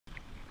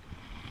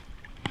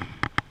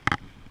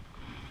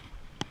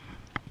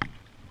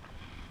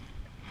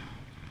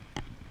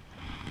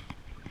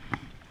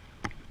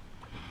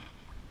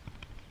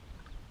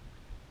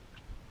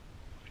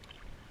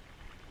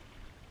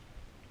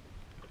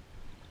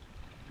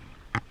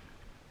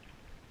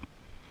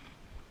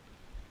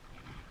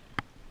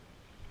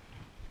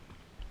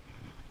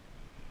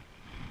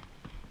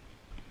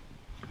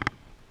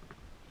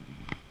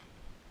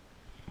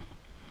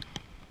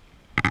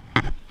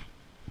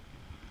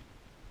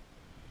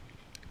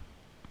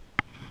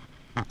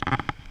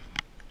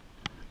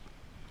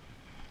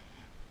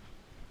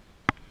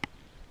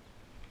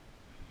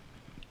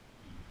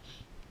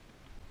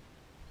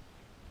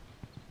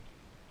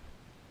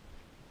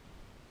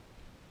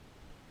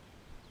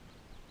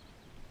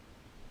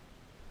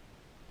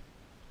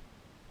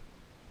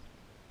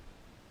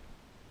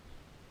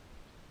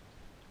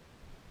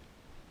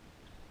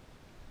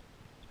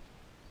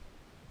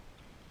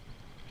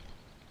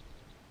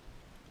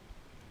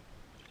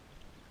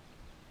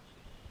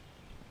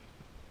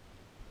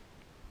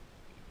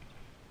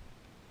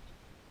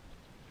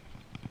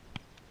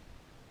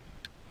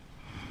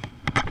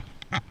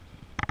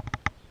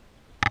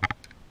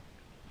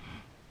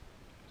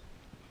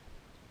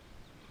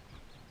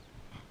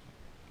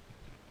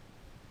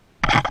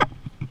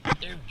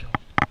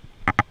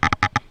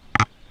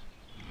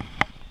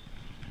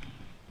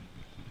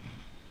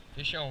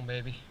shown,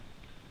 baby.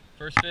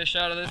 First fish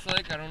out of this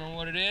lake. I don't know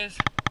what it is.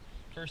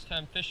 First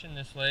time fishing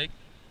this lake.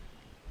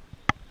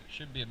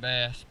 Should be a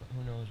bass, but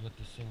who knows what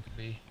this thing could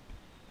be.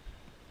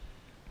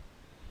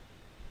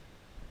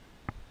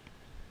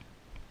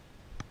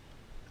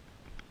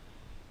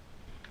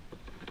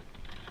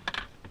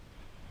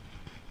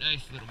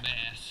 Nice little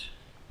bass.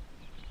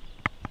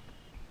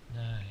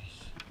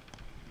 Nice.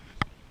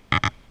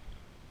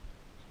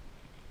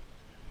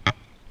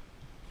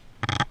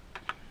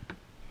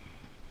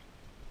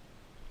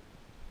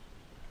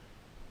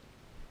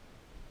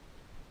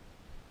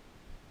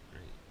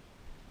 Great.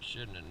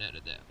 Shouldn't have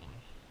netted that one.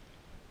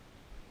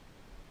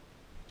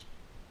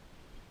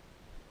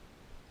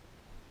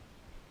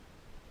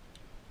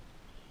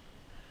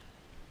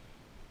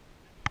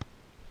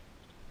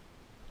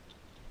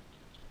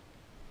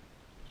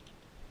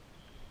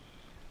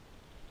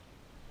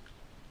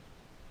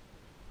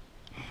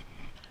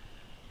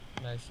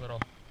 Nice little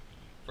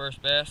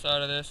first bass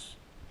out of this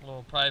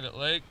little private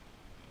lake.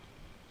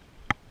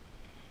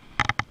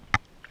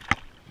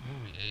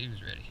 Oh yeah, he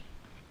was ready.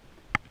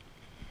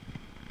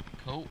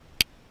 Cool.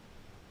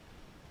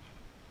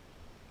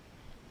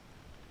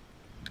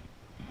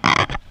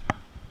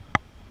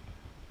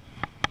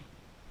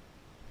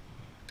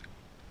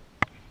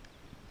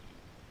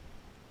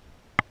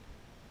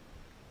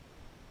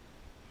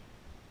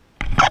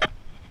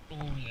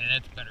 Oh yeah,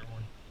 that's a better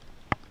one.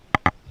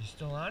 Is he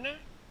still on there?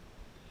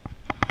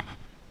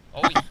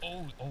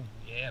 Oh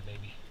yeah,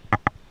 baby. Oh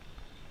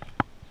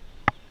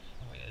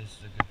yeah, this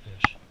is a good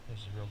fish. This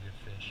is a real good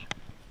fish.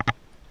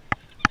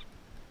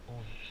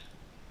 Oh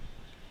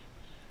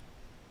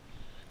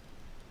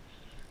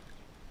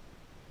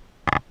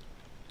yeah.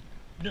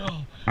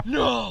 No!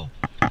 No!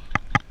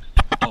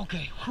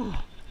 Okay, whew.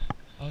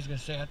 I was gonna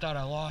say, I thought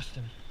I lost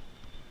him.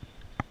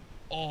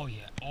 Oh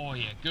yeah,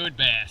 good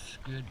bass.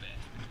 Good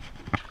bass.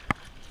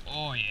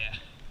 Oh yeah.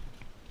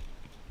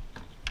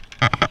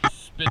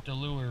 Spit the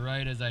lure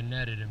right as I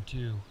netted him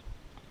too.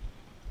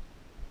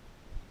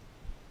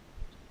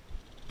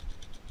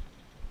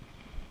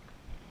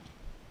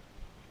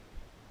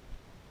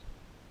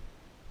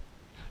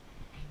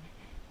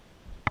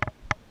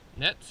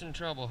 Nets and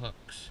treble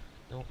hooks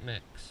don't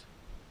mix.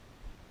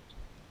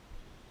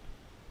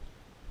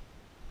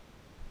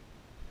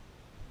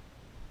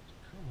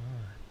 Come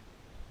on.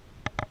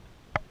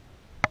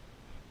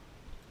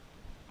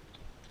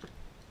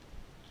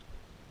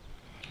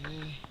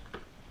 Okay.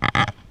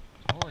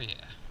 Oh yeah.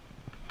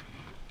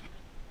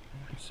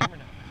 Simmer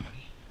down there,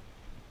 buddy.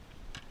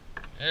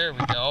 There we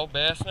go.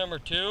 Bass number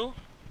 2.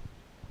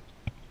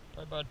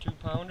 Probably about a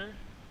 2-pounder.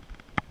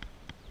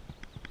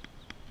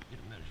 Get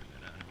a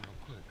measurement on him real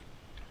quick.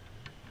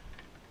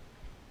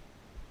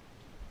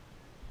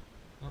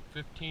 About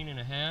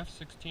 15.5,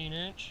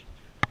 16-inch.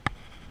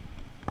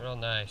 Real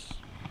nice.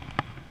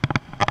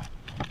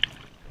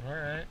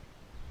 Alright.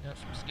 Got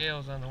some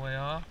scales on the way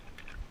off.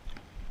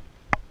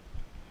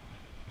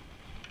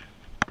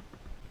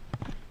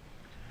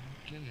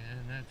 Okay,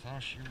 and that's all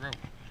she wrote.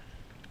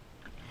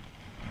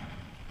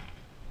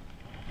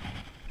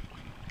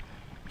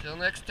 Till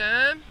next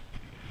time,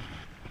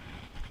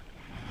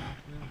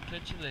 we will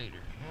catch you later.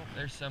 Oh,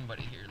 there's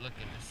somebody here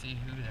looking to see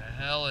who the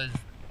hell is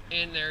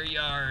in their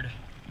yard.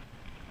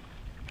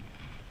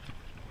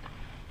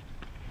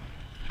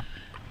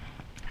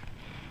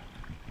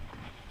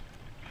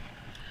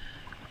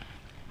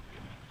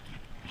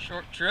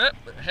 Short trip,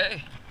 but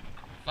hey,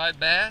 5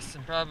 bass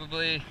in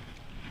probably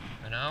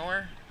an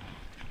hour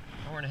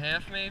and a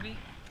half maybe.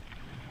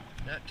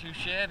 Not too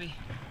shabby.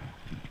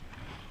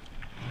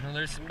 I know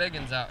there's some big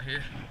ones out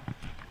here.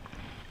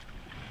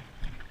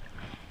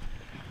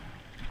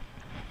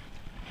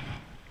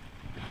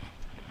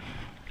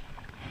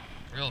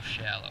 Real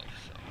shallow,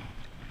 so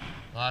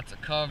lots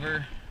of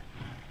cover.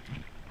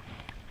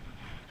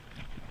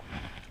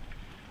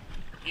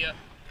 Yep,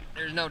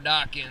 there's no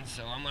dock in,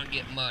 so I'm gonna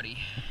get muddy.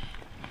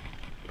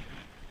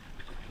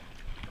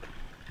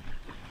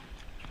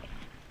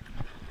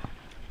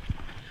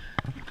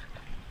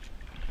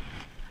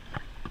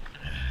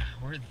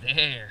 We're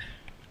there.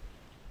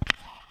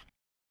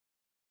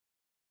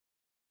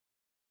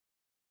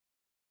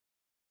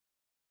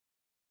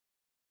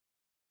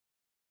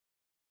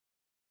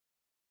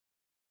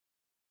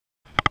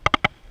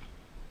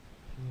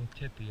 A little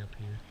tippy up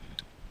here.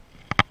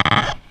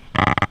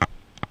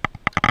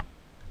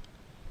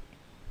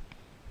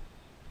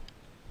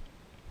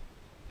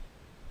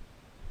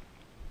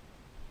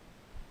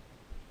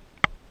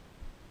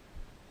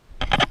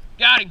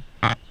 Got him!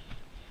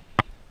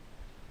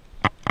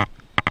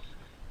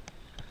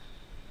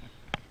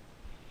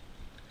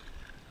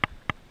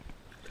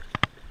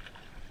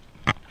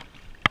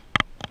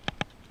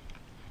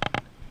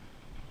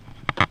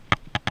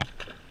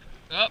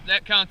 Oh,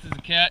 that counts as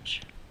a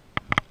catch.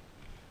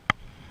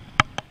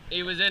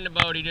 He was in the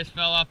boat, he just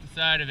fell off the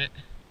side of it.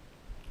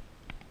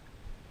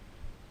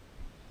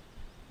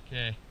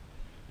 Okay.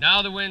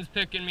 Now the wind's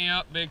picking me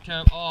up big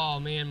time. Oh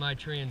man, my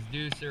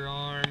transducer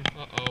arm.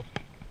 Uh-oh.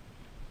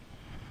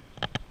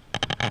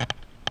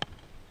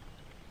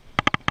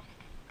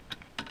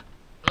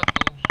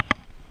 Uh-oh.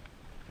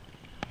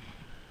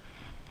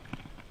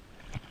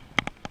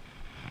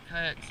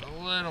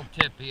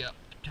 be up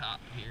top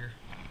here.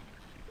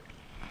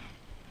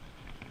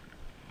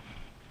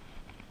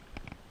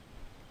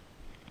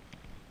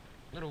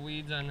 Little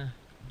weeds on the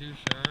douche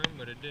arm,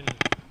 but it didn't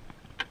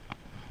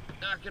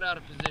knock it out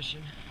of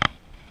position.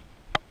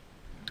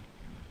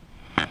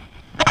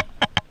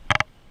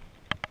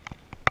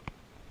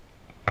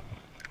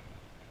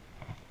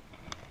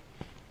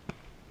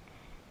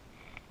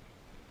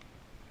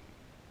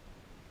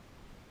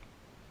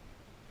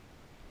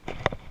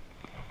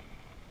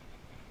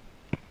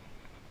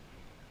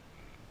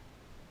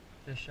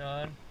 Fish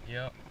on?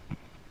 Yep.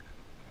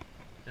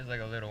 Feels like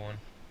a little one.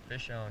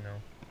 Fish on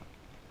though.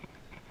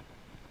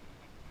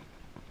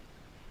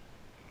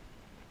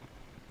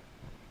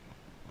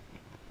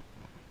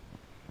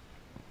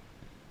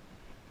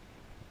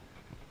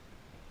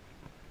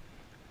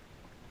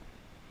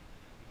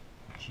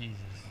 Jesus,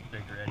 this is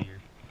big red here.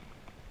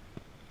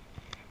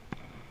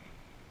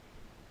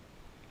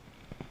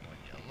 Would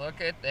you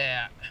look at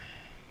that?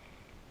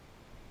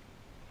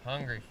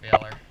 Hungry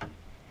feller.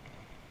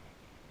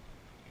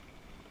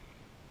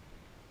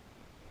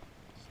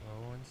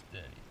 Slow and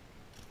steady.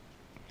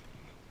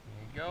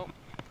 There you go.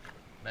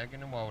 Back in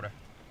the water.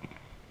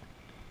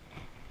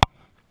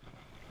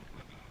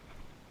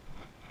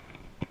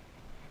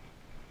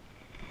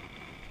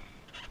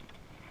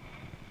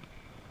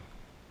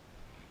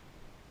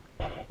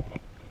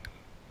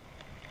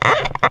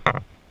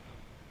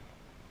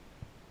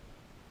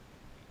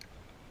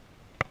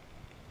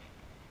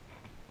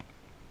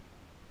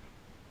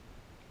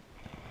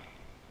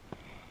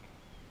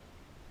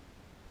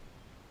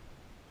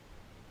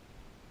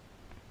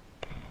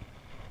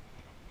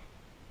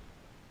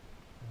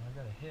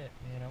 Hit,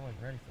 man, I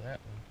wasn't ready for that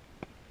one.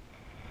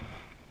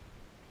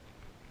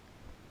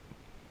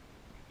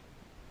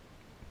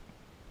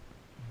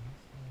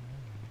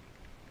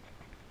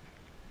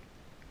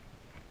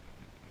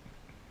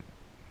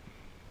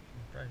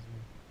 Probably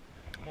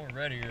some more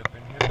reddier up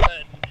in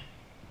here,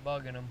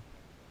 bugging them,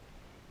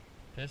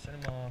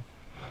 pissing them off.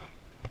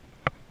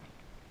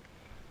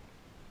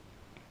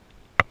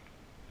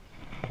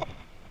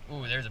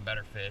 Ooh, there's a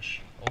better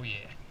fish. Oh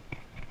yeah,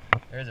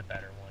 there's a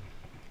better one.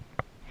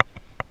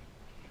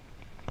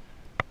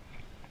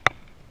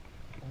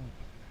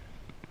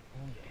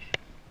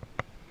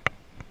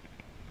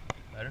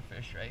 Better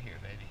fish right here,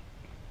 baby.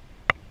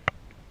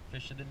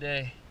 Fish of the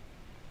day.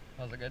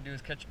 All I gotta do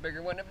is catch a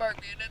bigger one and bark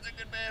me, and that's a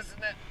good bass,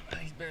 and that. Oh,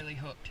 he's barely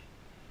hooked.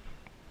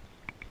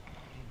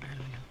 He's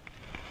barely hooked.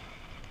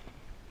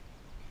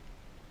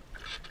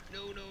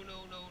 No, no,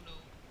 no, no,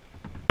 no.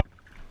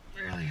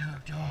 Barely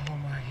hooked. Oh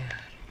my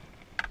god.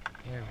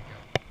 There we go.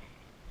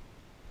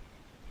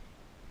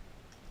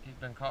 He's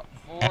been caught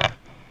before.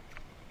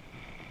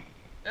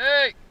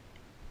 Hey!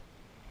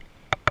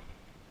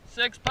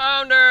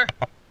 6-pounder!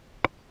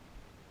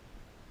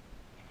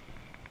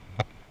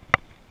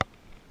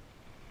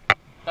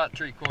 About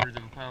 3/4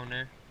 of a pound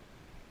there.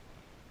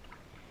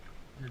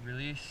 Good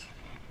release.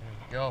 There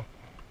we go.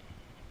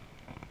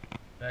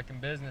 Back in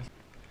business.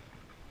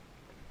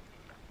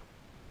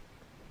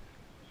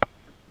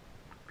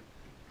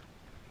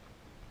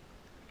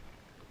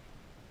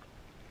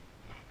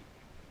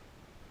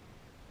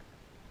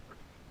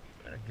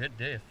 It's been a good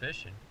day of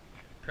fishing.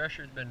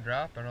 Pressure's been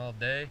dropping all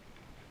day.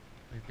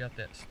 We've got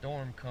that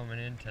storm coming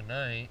in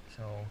tonight,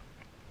 so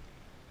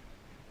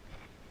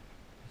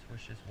just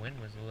wish this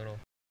wind was a little.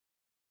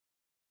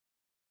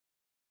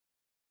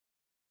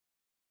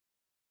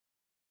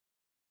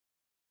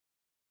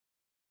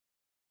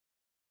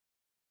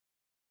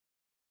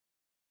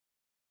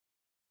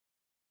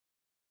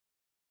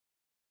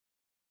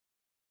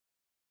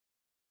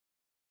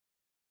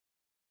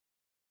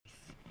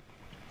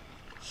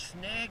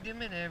 Snagged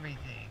him and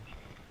everything.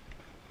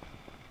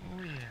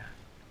 Oh yeah.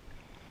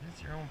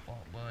 That's your own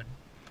fault, bud.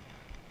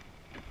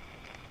 And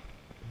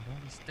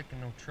don't be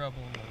sticking no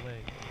trouble in the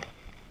leg.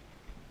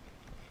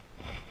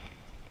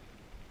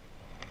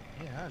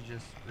 Yeah, I was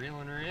just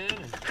reeling her in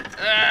and...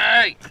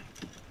 Hey!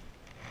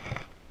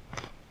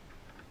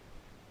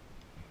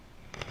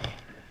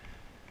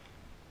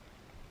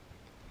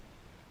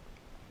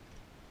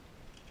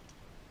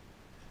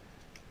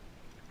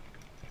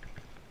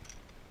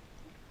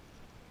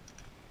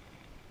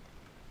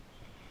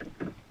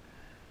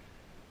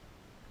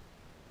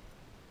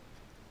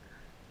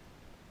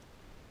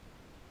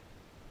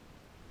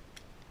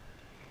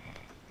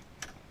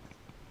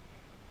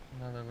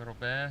 Another little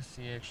bass.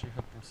 He actually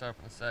hooked himself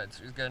on the side,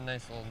 so he's got a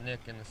nice little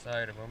nick in the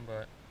side of him,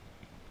 but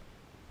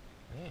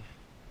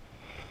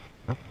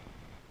man,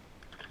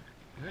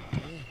 good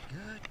day,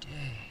 good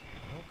day.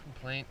 No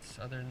complaints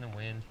other than the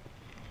wind,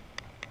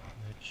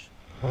 which,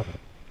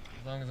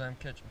 as long as I'm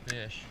catching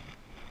fish,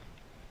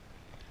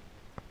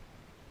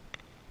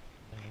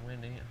 and the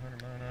wind ain't 100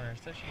 mile an hour,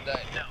 it's actually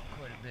died down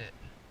quite a bit.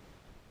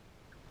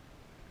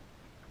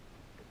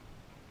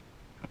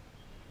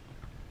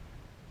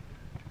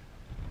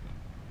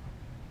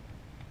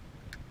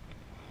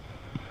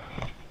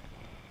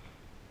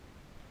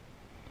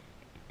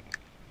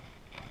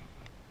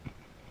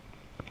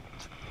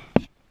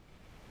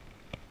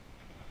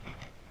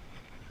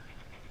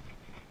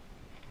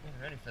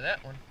 Ready for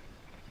that one.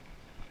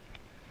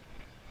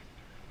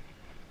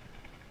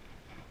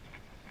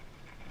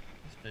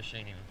 This fish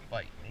ain't even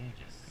fighting. He's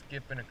just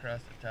skipping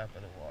across the top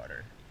of the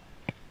water.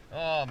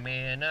 Oh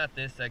man, not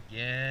this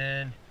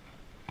again.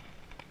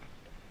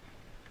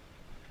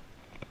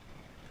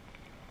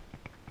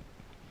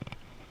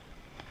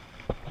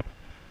 A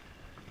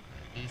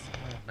decent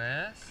little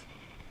bass.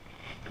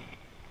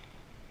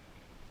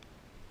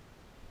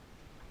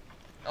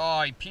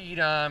 Oh, he peed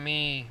on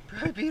me.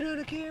 Probably peed on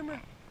the camera.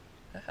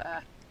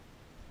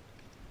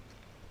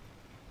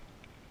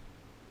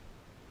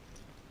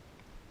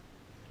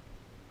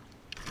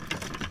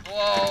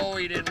 Whoa,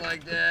 he didn't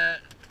like that.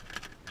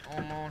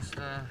 Almost,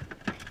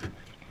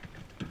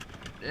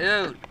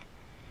 dude.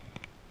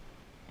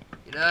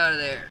 Get out of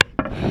there.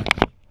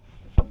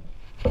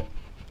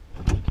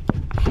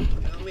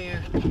 Come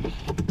here.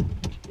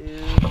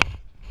 Dude.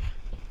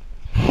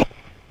 Alright.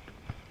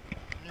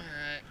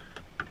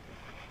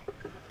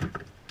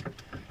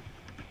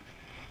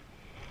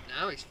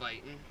 Now he's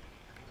fighting.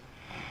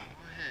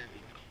 What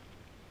happened?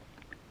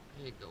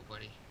 There you go,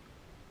 buddy.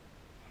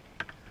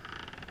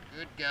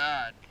 Good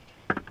God.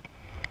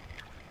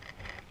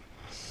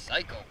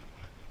 Psycho.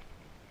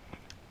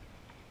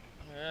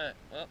 Alright,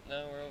 well,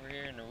 now we're over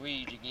here in the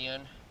weeds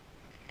again.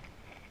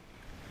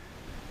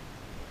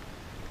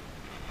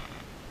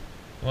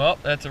 Well,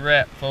 that's a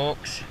wrap,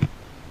 folks.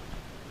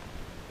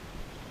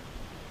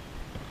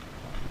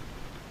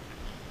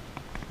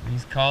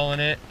 He's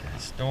calling it.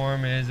 The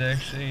storm is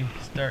actually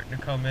starting to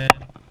come in.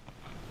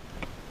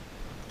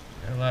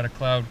 Got a lot of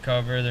cloud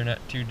cover. They're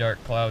not too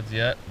dark clouds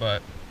yet,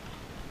 but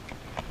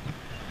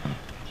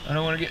I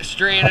don't want to get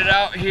stranded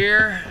out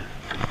here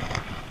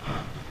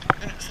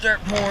and it start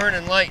pouring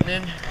and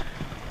lightning.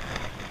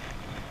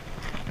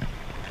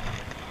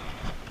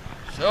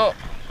 So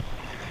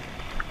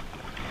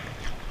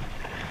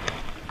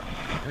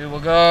we will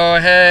go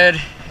ahead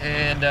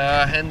and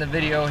end the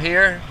video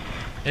here.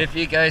 If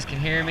you guys can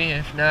hear me,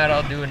 if not,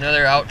 I'll do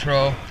another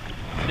outro.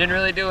 Didn't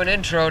really do an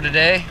intro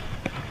today,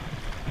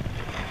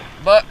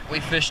 but we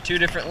fished two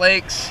different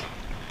lakes.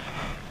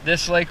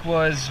 This lake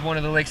was one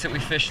of the lakes that we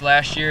fished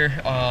last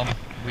year.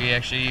 We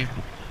actually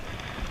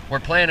were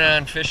planning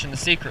on fishing the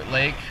secret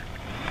lake,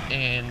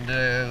 and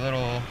the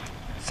little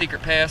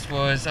secret pass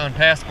was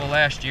unpassable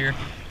last year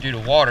due to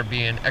water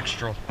being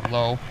extra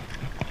low.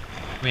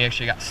 We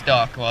actually got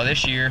stuck. Well,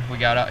 this year we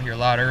got out here a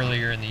lot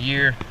earlier in the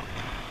year.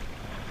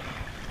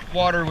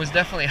 Water was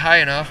definitely high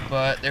enough,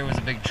 but there was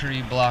a big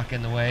tree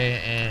blocking the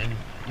way, and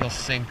you'll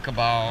sink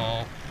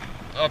about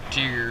up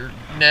to your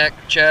neck,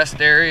 chest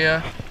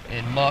area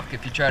in muck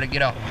if you try to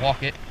get out and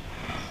walk it.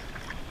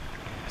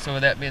 So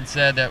with that being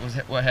said, that was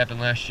what happened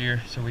last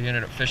year. So we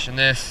ended up fishing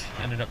this.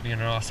 Ended up being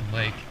an awesome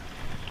lake.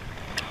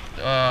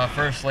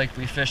 First lake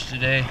we fished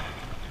today,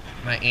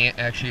 my aunt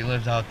actually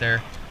lives out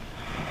there.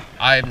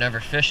 I've never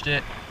fished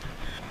it,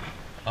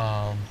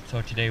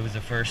 so today was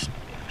the first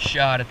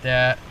shot at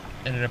that.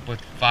 Ended up with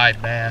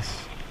 5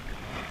 bass,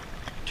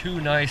 2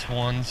 nice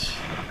ones,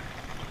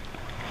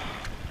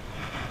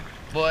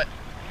 but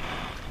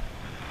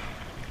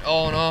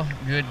all in all,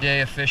 good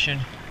day of fishing.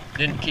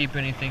 Didn't keep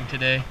anything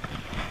today,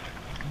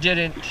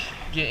 didn't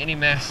get any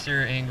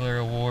master angler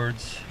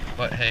awards,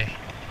 but hey,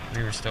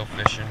 we were still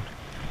fishing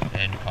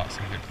and caught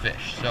some good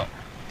fish. So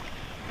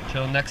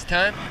until next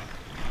time,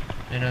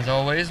 and as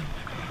always,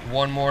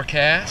 one more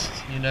cast,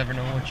 you never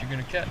know what you're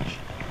gonna catch.